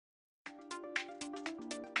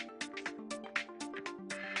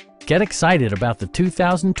Get excited about the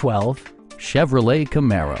 2012 Chevrolet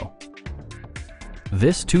Camaro.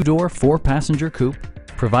 This two-door, four-passenger coupe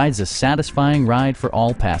provides a satisfying ride for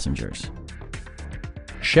all passengers.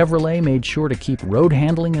 Chevrolet made sure to keep road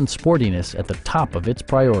handling and sportiness at the top of its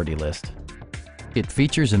priority list. It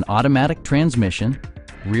features an automatic transmission,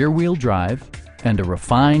 rear-wheel drive, and a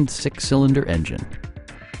refined six-cylinder engine.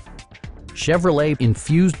 Chevrolet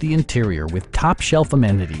infused the interior with top-shelf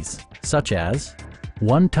amenities such as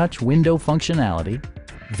one-touch window functionality,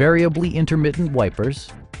 variably intermittent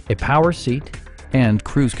wipers, a power seat, and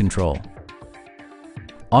cruise control.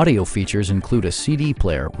 Audio features include a CD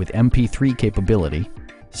player with MP3 capability,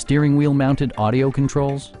 steering wheel mounted audio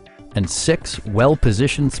controls, and 6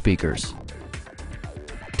 well-positioned speakers.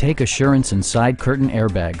 Take assurance in side curtain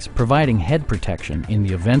airbags, providing head protection in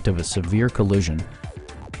the event of a severe collision.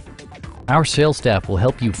 Our sales staff will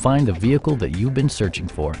help you find the vehicle that you've been searching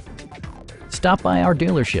for. Stop by our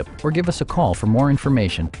dealership or give us a call for more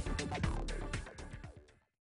information.